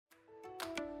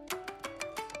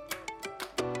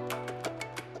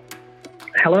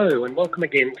Hello and welcome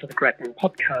again to the Grattan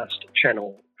podcast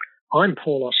channel. I'm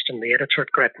Paul Austin, the editor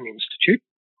at Grattan Institute,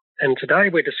 and today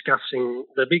we're discussing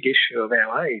the big issue of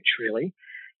our age, really,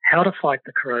 how to fight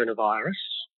the coronavirus,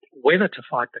 whether to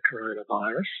fight the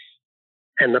coronavirus,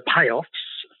 and the payoffs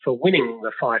for winning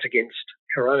the fight against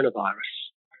coronavirus.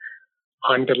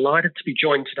 I'm delighted to be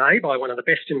joined today by one of the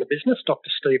best in the business, Dr.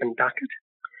 Stephen Duckett.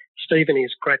 Stephen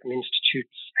is Grattan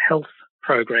Institute's Health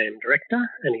Program Director,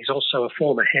 and he's also a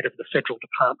former head of the Federal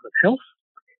Department of Health.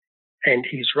 And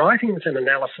his writings and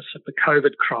analysis of the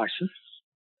COVID crisis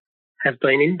have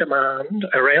been in demand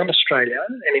around Australia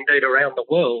and indeed around the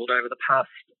world over the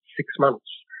past 6 months.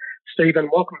 Stephen,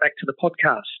 welcome back to the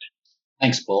podcast.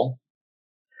 Thanks, Paul.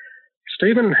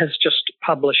 Stephen has just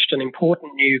published an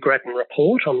important new Grattan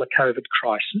report on the COVID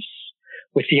crisis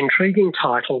with the intriguing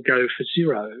title, Go for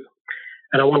Zero.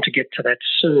 And I want to get to that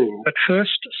soon. But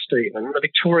first, Stephen, the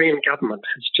Victorian government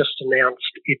has just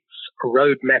announced its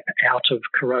roadmap out of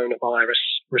coronavirus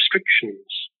restrictions.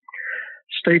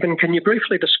 Stephen, can you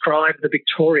briefly describe the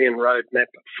Victorian roadmap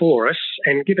for us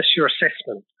and give us your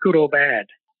assessment, good or bad?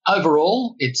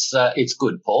 Overall, it's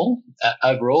good, Paul.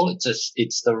 Overall,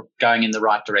 it's going in the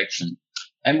right direction.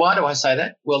 And why do I say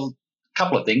that? Well, a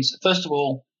couple of things. First of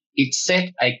all, it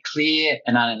set a clear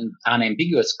and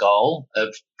unambiguous goal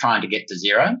of trying to get to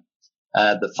zero.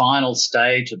 The final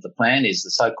stage of the plan is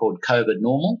the so-called COVID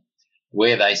normal,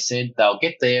 where they said they'll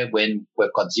get there when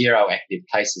we've got zero active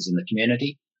cases in the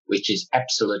community, which is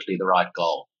absolutely the right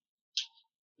goal.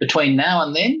 Between now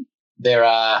and then, there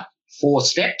are 4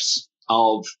 steps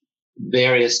of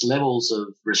various levels of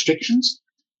restrictions.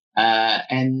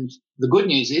 And the good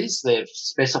news is they've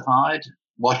specified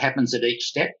what happens at each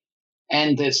step.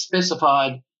 And they've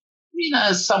specified, in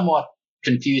a somewhat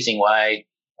confusing way,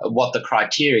 what the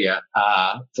criteria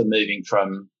are for moving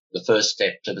from the first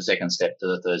step to the second step to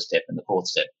the third step and the fourth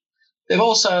step. They've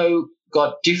also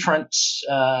got different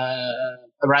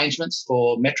arrangements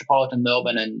for metropolitan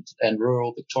Melbourne and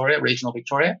rural Victoria, regional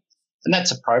Victoria. And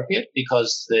that's appropriate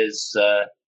because there's the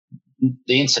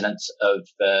incidence of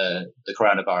the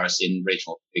coronavirus in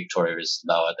regional Victoria is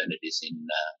lower than it is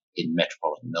in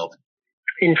metropolitan Melbourne.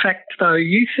 In fact, though,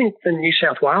 you think the New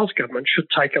South Wales government should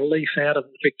take a leaf out of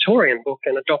the Victorian book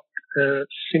and adopt a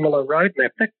similar roadmap.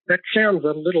 That sounds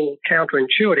a little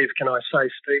counterintuitive, can I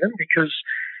say, Stephen, because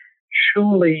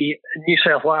surely New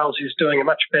South Wales is doing a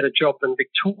much better job than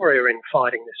Victoria in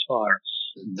fighting this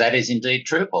virus. That is indeed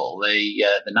true, Paul.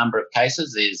 The number of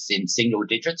cases is in single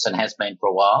digits and has been for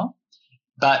a while,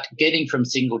 but getting from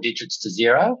single digits to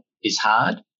zero is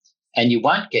hard. And you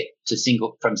won't get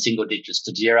from single digits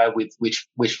to zero with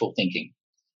wishful thinking.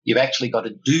 You've actually got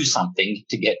to do something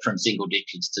to get from single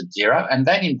digits to zero, and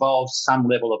that involves some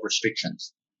level of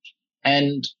restrictions.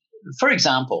 And, for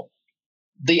example,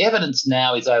 the evidence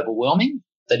now is overwhelming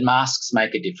that masks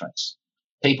make a difference.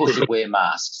 People should wear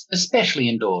masks, especially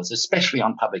indoors, especially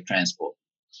on public transport.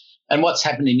 And what's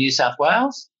happened in New South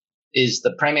Wales is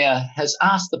the Premier has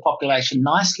asked the population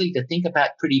nicely to think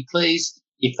about pretty please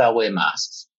if they'll wear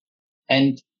masks.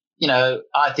 And,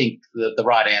 I think the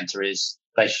right answer is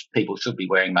people should be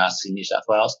wearing masks in New South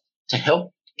Wales to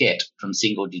help get from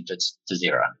single digits to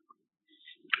zero.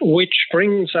 Which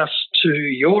brings us to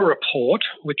your report,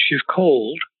 which you've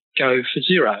called Go for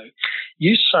Zero.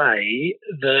 You say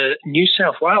the New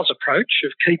South Wales approach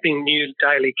of keeping new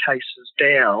daily cases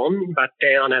down, but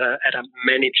down at a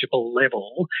manageable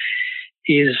level,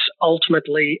 is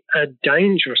ultimately a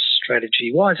dangerous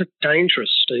strategy. Why is it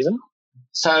dangerous, Stephen?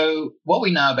 So what we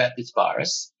know about this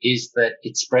virus is that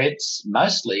it spreads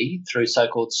mostly through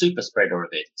so-called super spreader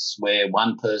events, where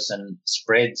one person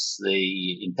spreads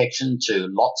the infection to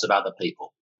lots of other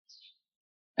people.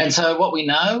 And so what we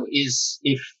know is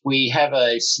if we have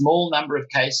a small number of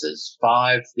cases,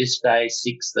 5 this day,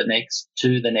 6 the next,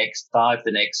 2 the next, 5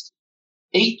 the next,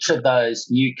 each of those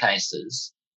new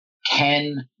cases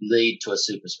can lead to a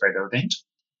super spreader event.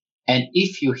 And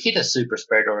if you hit a super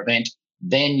spreader event,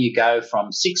 then you go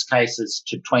from 6 cases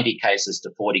to 20 cases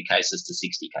to 40 cases to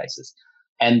 60 cases.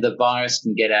 And the virus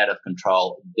can get out of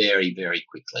control very, very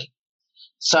quickly.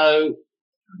 So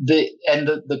the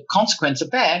consequence of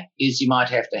that is you might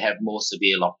have to have more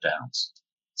severe lockdowns.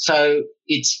 So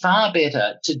it's far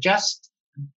better to just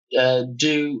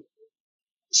do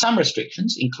some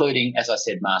restrictions, including, as I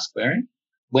said, mask wearing,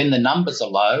 when the numbers are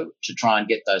low, to try and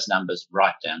get those numbers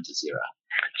right down to zero.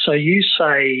 So you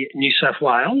say New South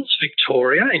Wales,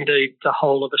 Victoria, indeed the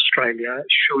whole of Australia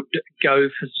should go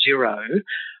for zero.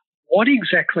 What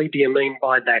exactly do you mean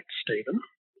by that, Stephen?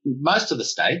 Most of the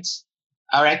states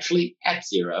are actually at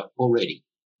zero already.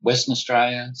 Western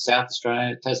Australia, South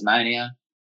Australia, Tasmania,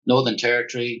 Northern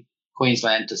Territory,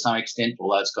 Queensland to some extent,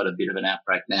 although it's got a bit of an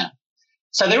outbreak now.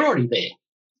 So they're already there.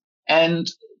 And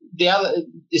the other,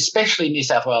 especially New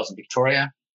South Wales and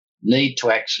Victoria, need to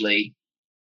actually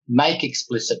make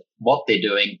explicit what they're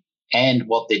doing and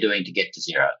what they're doing to get to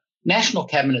zero. National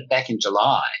Cabinet back in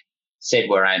July said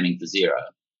we're aiming for zero,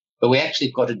 but we actually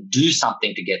have got to do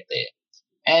something to get there.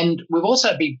 And we've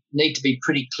also need to be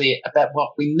pretty clear about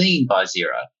what we mean by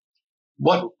zero.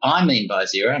 What I mean by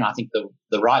zero, and I think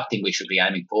the right thing we should be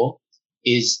aiming for,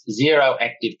 is zero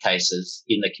active cases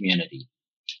in the community.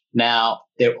 Now,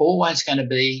 there are always going to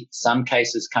be some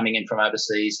cases coming in from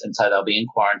overseas, and so they'll be in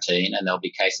quarantine and there'll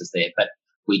be cases there. But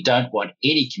we don't want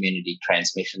any community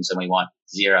transmissions, and we want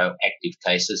zero active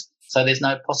cases. So there's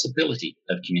no possibility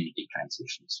of community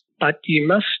transmissions. But you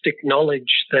must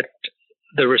acknowledge that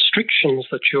the restrictions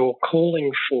that you're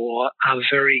calling for are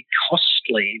very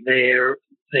costly. They're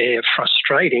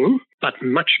frustrating, but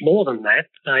much more than that,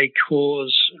 they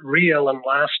cause real and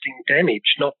lasting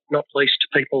damage, not least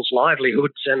to people's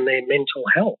livelihoods and their mental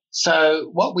health. So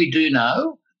what we do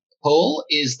know, Paul,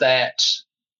 is that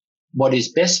what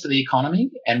is best for the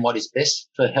economy and what is best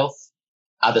for health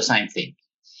are the same thing.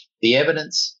 The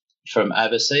evidence from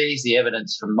overseas, the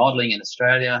evidence from modelling in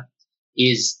Australia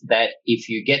is that if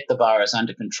you get the virus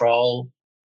under control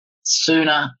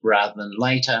sooner rather than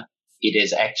later, it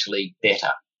is actually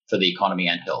better for the economy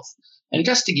and health. And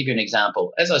just to give you an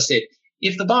example, as I said,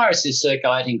 if the virus is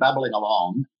circulating, bubbling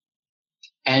along,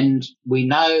 and we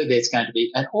know there's going to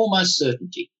be an almost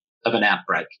certainty of an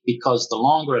outbreak, because the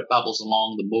longer it bubbles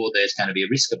along, the more there's going to be a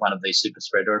risk of one of these super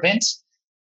spreader events,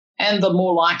 and the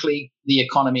more likely the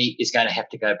economy is going to have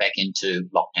to go back into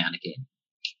lockdown again.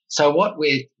 So what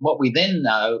we then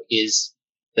know is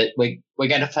that we're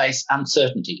going to face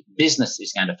uncertainty. Business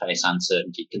is going to face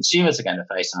uncertainty. Consumers are going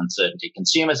to face uncertainty.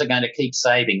 Consumers are going to keep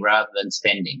saving rather than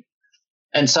spending.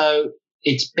 And so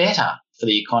it's better for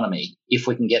the economy if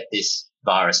we can get this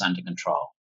virus under control.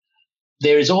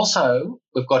 There is also,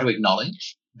 we've got to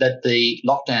acknowledge that the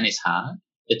lockdown is hard.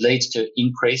 It leads to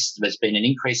there's been an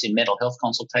increase in mental health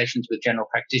consultations with general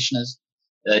practitioners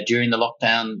during the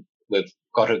lockdown. We've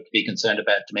got to be concerned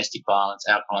about domestic violence,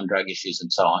 alcohol and drug issues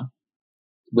and so on.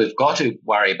 We've got to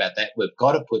worry about that. We've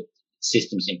got to put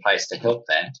systems in place to help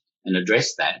that and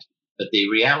address that. But the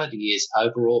reality is,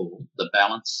 overall, the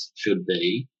balance should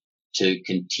be to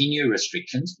continue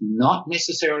restrictions, not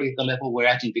necessarily at the level we're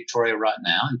at in Victoria right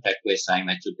now. In fact, we're saying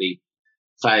they should be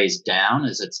phased down when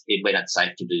it's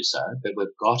safe to do so. But we've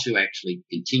got to actually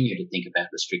continue to think about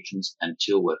restrictions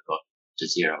until we've got to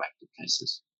zero active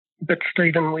cases. But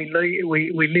Stephen, we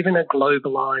live in a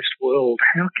globalised world.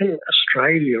 How can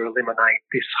Australia eliminate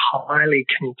this highly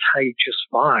contagious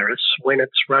virus when it's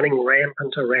running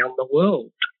rampant around the world?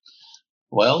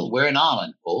 Well, we're an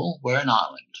island, Paul. We're an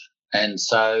island. And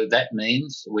so that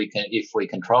means if we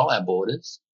control our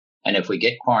borders and if we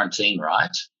get quarantine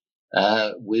right,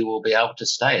 we will be able to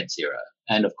stay at zero.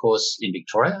 And of course, in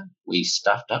Victoria, we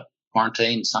stuffed up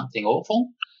quarantine something awful.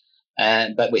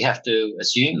 But we have to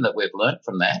assume that we've learnt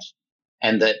from that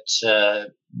and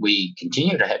that we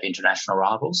continue to have international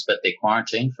arrivals, but they're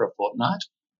quarantined for a fortnight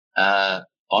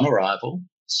on arrival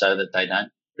so that they don't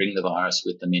bring the virus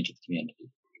with them into the community.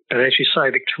 And as you say,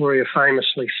 Victoria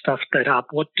famously stuffed that up.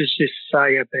 What does this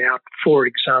say about, for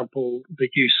example, the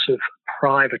use of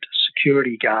private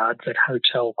security guards at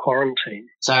hotel quarantine?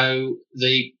 So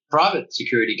the private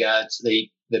security guards, the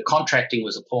contracting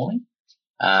was appalling.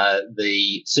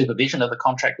 The supervision of the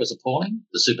contract was appalling.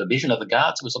 The supervision of the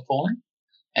guards was appalling.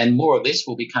 And more of this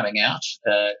will be coming out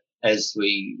as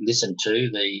we listen to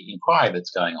the inquiry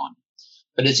that's going on.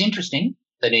 But it's interesting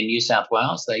that in New South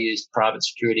Wales they used private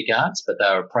security guards, but they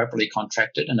were appropriately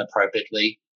contracted and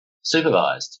appropriately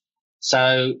supervised.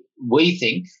 So we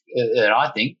think, and I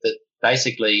think, that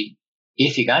basically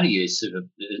if you're going to use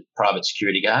private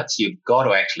security guards, you've got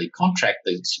to actually contract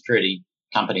the security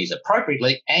companies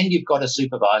appropriately, and you've got to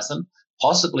supervise them,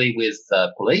 possibly with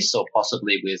police or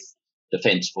possibly with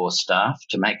Defence Force staff,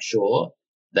 to make sure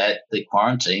that the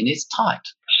quarantine is tight.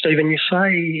 Stephen,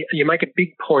 you make a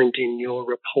big point in your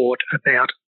report about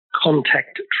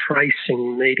contact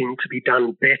tracing needing to be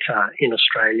done better in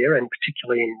Australia and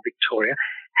particularly in Victoria.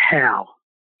 How?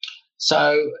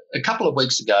 So a couple of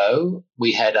weeks ago,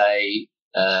 we had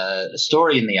a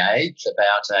story in The Age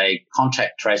about a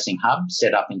contact tracing hub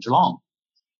set up in Geelong.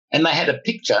 And they had a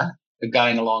picture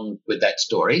going along with that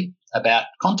story about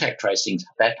contact tracing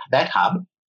that hub.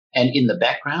 And in the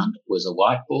background was a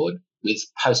whiteboard with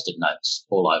Post-it notes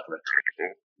all over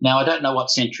it. Now, I don't know what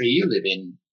century you live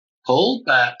in, Paul,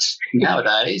 but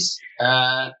nowadays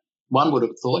one would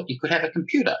have thought you could have a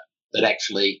computer that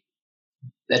actually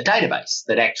a database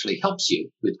that actually helps you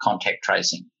with contact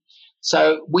tracing.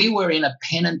 So we were in a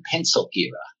pen and pencil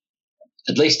era,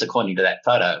 at least according to that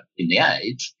photo in The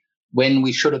Age, when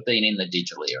we should have been in the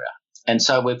digital era. And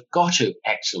so we've got to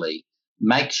actually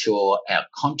make sure our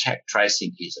contact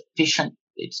tracing is efficient,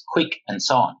 it's quick, and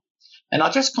so on. And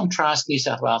I'll just contrast New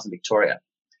South Wales and Victoria.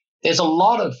 There's a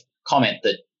lot of comment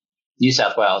that New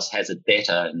South Wales has it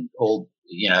better and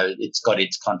it's got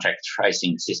its contact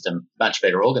tracing system much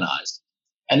better organised.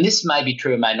 And this may be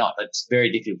true or may not. It's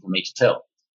very difficult for me to tell.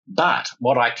 But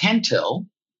what I can tell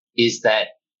is that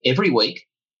every week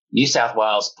New South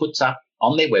Wales puts up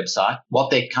on their website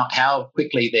how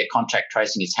quickly their contact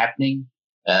tracing is happening,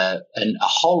 and a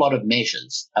whole lot of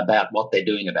measures about what they're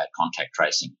doing about contact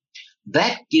tracing.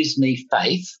 That gives me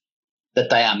faith that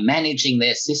they are managing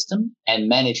their system and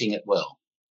managing it well.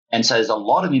 And so there's a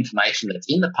lot of information that's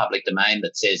in the public domain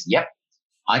that says, yep,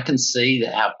 I can see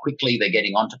how quickly they're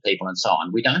getting onto people and so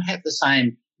on. We don't have the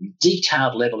same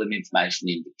detailed level of information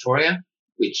in Victoria,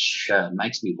 which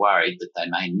makes me worried that they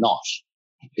may not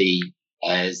be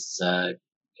as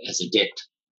adept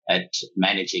at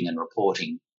managing and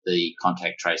reporting the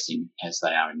contact tracing as they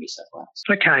are in New South Wales.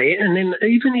 Okay, and then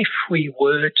even if we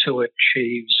were to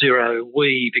achieve zero,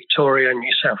 we, Victoria,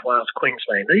 New South Wales,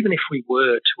 Queensland, even if we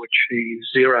were to achieve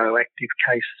zero active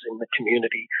cases in the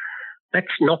community, that's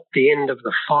not the end of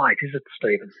the fight, is it,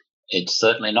 Stephen? It's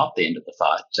certainly not the end of the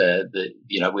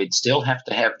fight. We'd still have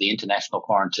to have the international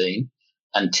quarantine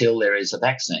until there is a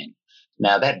vaccine.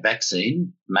 Now, that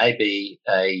vaccine may be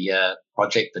a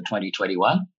project for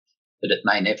 2021, but it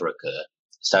may never occur.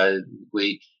 So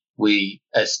we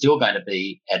are still going to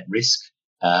be at risk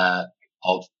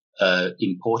of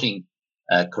importing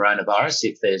coronavirus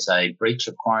if there's a breach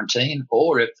of quarantine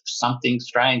or if something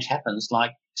strange happens,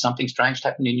 like something strange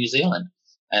happened in New Zealand.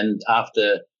 And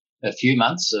after a few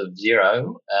months of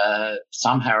zero,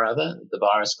 somehow or other, the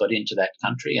virus got into that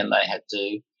country and they had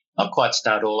to not quite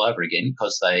start all over again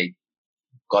because they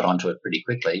got onto it pretty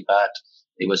quickly, but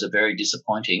it was a very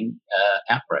disappointing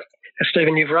outbreak.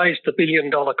 Stephen, you've raised the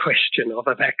billion-dollar question of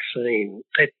a vaccine.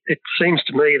 It seems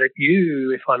to me that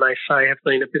you, if I may say, have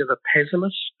been a bit of a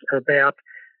pessimist about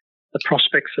the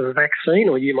prospects of a vaccine,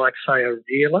 or you might say a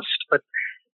realist, but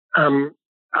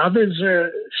others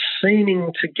are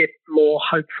seeming to get more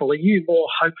hopeful. Are you more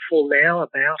hopeful now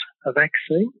about a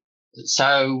vaccine?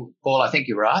 So, Paul, I think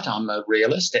you're right. I'm a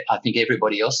realist. I think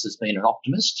everybody else has been an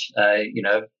optimist.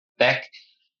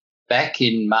 Back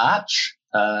in March,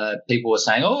 people were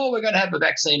saying, we're going to have a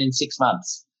vaccine in 6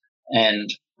 months. And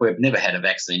we've never had a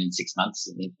vaccine in 6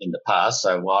 months in the past,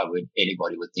 so why would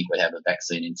anybody think we'd have a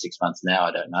vaccine in 6 months now?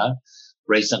 I don't know.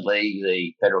 Recently,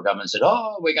 the federal government said,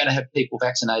 we're going to have people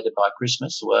vaccinated by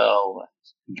Christmas. Well,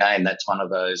 again, that's one of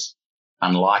those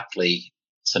unlikely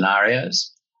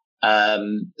scenarios.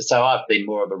 So I've been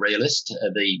more of a realist.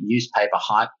 The newspaper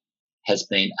hype has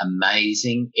been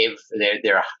amazing.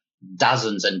 There are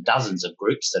dozens and dozens of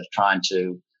groups that are trying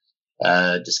to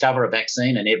discover a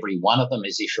vaccine, and every one of them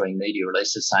is issuing media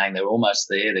releases saying they're almost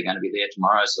there, they're going to be there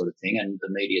tomorrow sort of thing, and the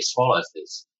media swallows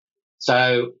this.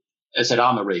 So as I said,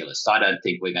 I'm a realist. I don't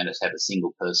think we're going to have a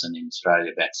single person in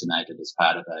Australia vaccinated as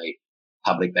part of a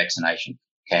public vaccination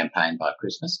campaign by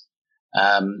Christmas.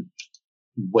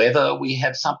 Whether we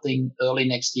have something early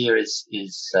next year is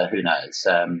who knows.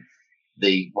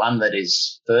 The one that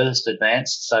is furthest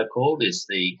advanced, so-called, is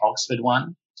the Oxford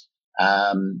one,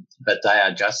 but they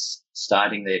are just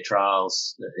starting their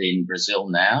trials in Brazil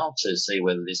now to see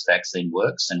whether this vaccine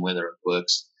works and whether it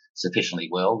works sufficiently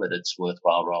well that it's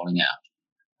worthwhile rolling out.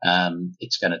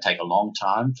 It's going to take a long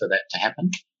time for that to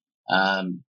happen,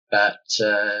 but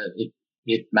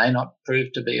it may not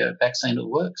prove to be a vaccine that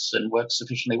works and works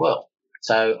sufficiently well.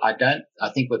 So I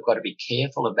think we've got to be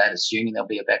careful about assuming there'll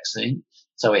be a vaccine.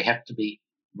 So we have to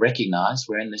recognise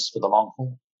we're in this for the long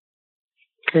haul.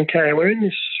 Okay, we're in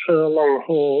this for the long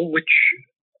haul, which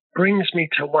brings me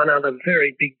to one other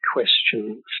very big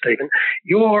question, Stephen.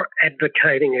 You're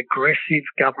advocating aggressive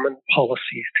government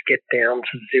policies to get down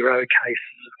to zero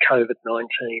cases of COVID-19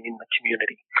 in the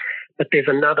community. But there's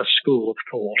another school of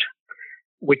thought,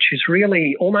 which is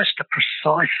really almost the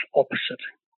precise opposite.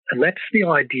 And that's the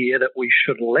idea that we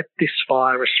should let this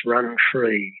virus run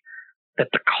free, that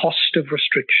the cost of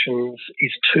restrictions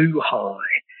is too high,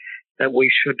 that we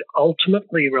should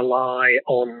ultimately rely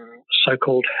on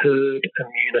so-called herd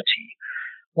immunity.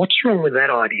 What's wrong with that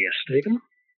idea, Stephen?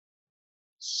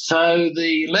 So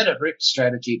the let it rip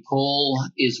strategy, Paul,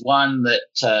 is one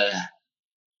that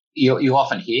you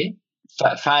often hear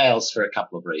fails for a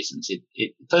couple of reasons.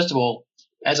 First of all,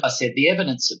 as I said, the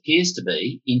evidence appears to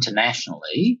be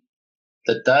internationally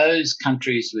that those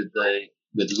countries with the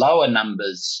with lower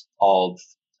numbers of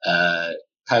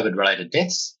COVID-related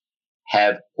deaths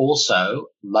have also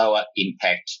lower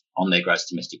impact on their gross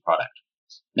domestic product.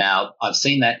 Now, I've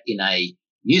seen that in a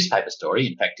newspaper story,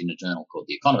 in fact, in a journal called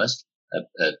The Economist,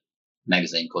 a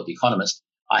magazine called The Economist.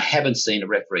 I haven't seen a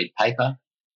refereed paper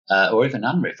or even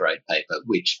an unrefereed paper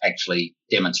which actually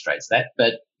demonstrates that,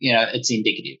 but, it's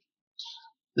indicative.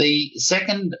 The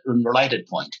second related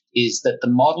point is that the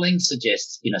modelling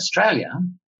suggests in Australia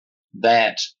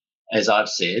that, as I've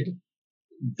said,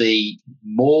 the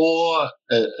more,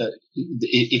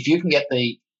 if you can get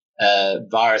the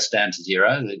virus down to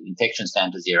zero, the infections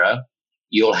down to zero,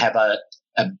 you'll have a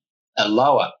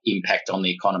lower impact on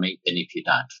the economy than if you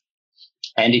don't.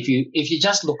 And if you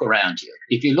just look around you,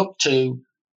 if you look to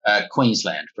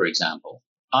Queensland, for example,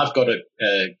 I've got a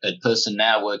person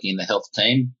now working in the health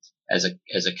team as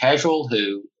a casual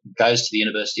who goes to the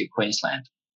University of Queensland.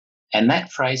 And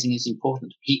that phrasing is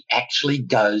important. He actually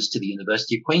goes to the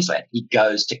University of Queensland. He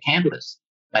goes to campus.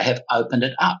 They have opened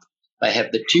it up. They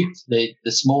have the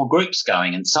small groups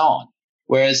going and so on.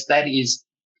 Whereas that is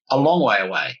a long way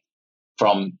away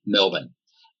from Melbourne,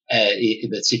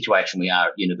 the situation we are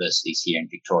at universities here in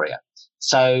Victoria.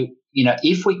 So,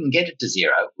 if we can get it to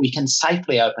zero, we can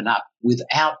safely open up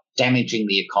without damaging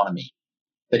the economy.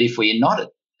 But if we're not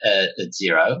at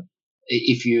zero,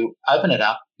 if you open it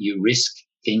up, you risk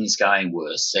things going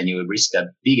worse and you risk a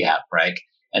big outbreak.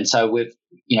 And so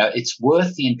it's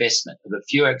worth the investment of a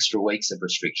few extra weeks of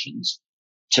restrictions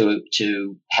to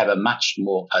have a much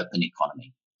more open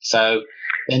economy. So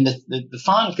then the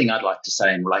final thing I'd like to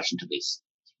say in relation to this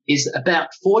is about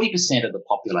 40% of the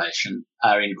population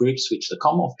are in groups which the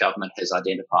Commonwealth Government has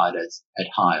identified as at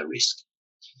higher risk.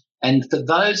 And for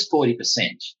those 40%,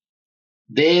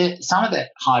 some of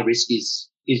that high risk is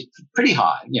pretty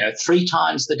high, 3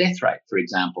 times the death rate, for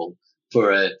example,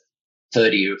 for a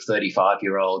 30 or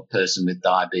 35-year-old person with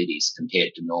diabetes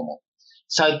compared to normal.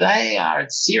 So they are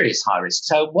at serious high risk.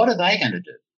 So what are they going to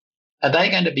do? Are they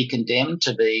going to be condemned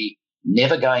to be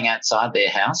never going outside their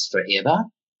house forever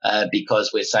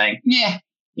because we're saying,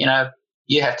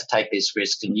 you have to take this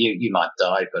risk and you might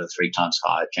die. You've got a 3 times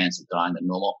higher chance of dying than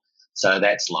normal. So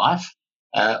that's life.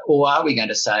 Or are we going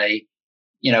to say,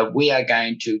 we're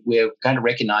going to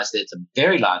recognise that it's a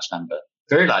very large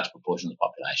proportion of the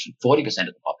population, 40%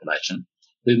 of the population,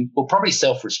 who will probably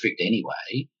self-restrict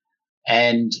anyway.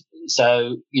 And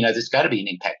so, there's going to be an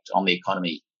impact on the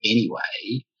economy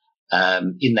anyway.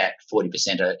 In that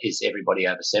 40% is everybody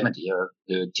over 70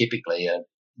 who typically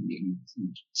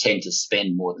tend to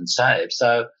spend more than save.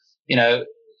 So,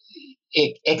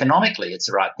 economically it's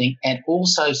the right thing, and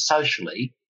also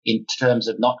socially in terms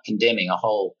of not condemning a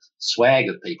whole swag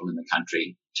of people in the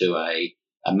country to a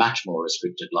much more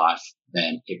restricted life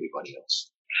than everybody else.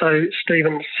 So,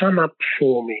 Stephen, sum up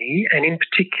for me, and in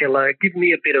particular, give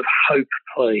me a bit of hope,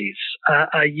 please.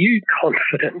 Are you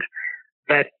confident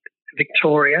that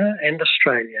Victoria and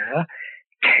Australia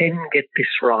can get this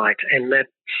right and that,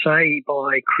 say,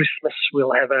 by Christmas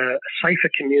we'll have a safer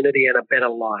community and a better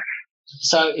life?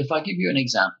 So if I give you an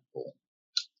example,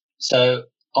 so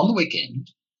on the weekend,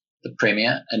 the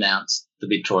Premier announced the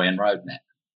Victorian Roadmap.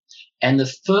 And the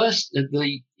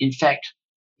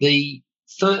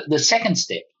second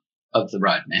step of the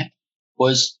roadmap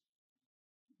was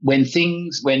when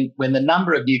the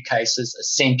number of new cases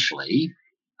essentially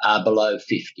are below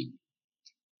 50.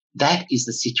 That is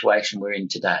the situation we're in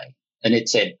today. And it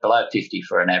said below 50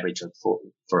 for an average of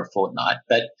for a fortnight.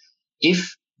 But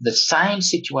if the same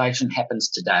situation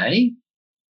happens today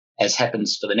as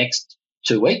happens for the next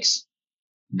 2 weeks,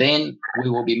 then we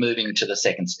will be moving to the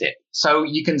second step. So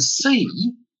you can see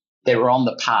that we're on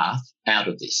the path out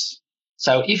of this.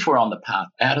 So if we're on the path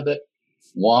out of it,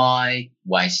 why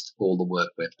waste all the work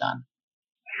we've done?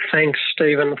 Thanks,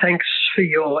 Stephen. Thanks for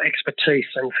your expertise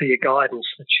and for your guidance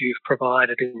that you've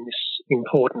provided in this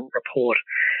important report.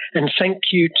 And thank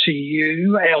you to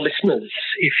you, our listeners.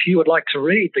 If you would like to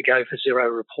read the Go for Zero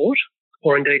report,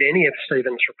 or indeed any of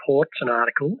Stephen's reports and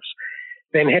articles,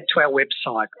 then head to our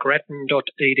website, grattan.edu.au.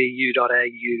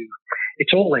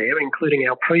 It's all there, including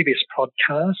our previous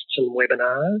podcasts and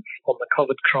webinars on the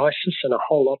COVID crisis and a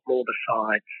whole lot more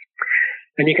besides.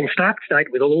 And you can stay up to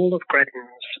date with all of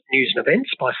Grattan's news and events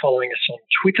by following us on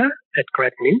Twitter at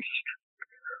GrattanInst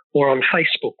or on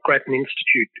Facebook, Grattan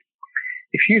Institute.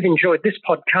 If you've enjoyed this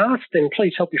podcast, then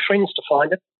please help your friends to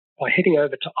find it by heading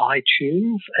over to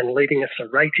iTunes and leaving us a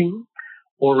rating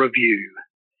or review.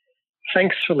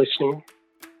 Thanks for listening.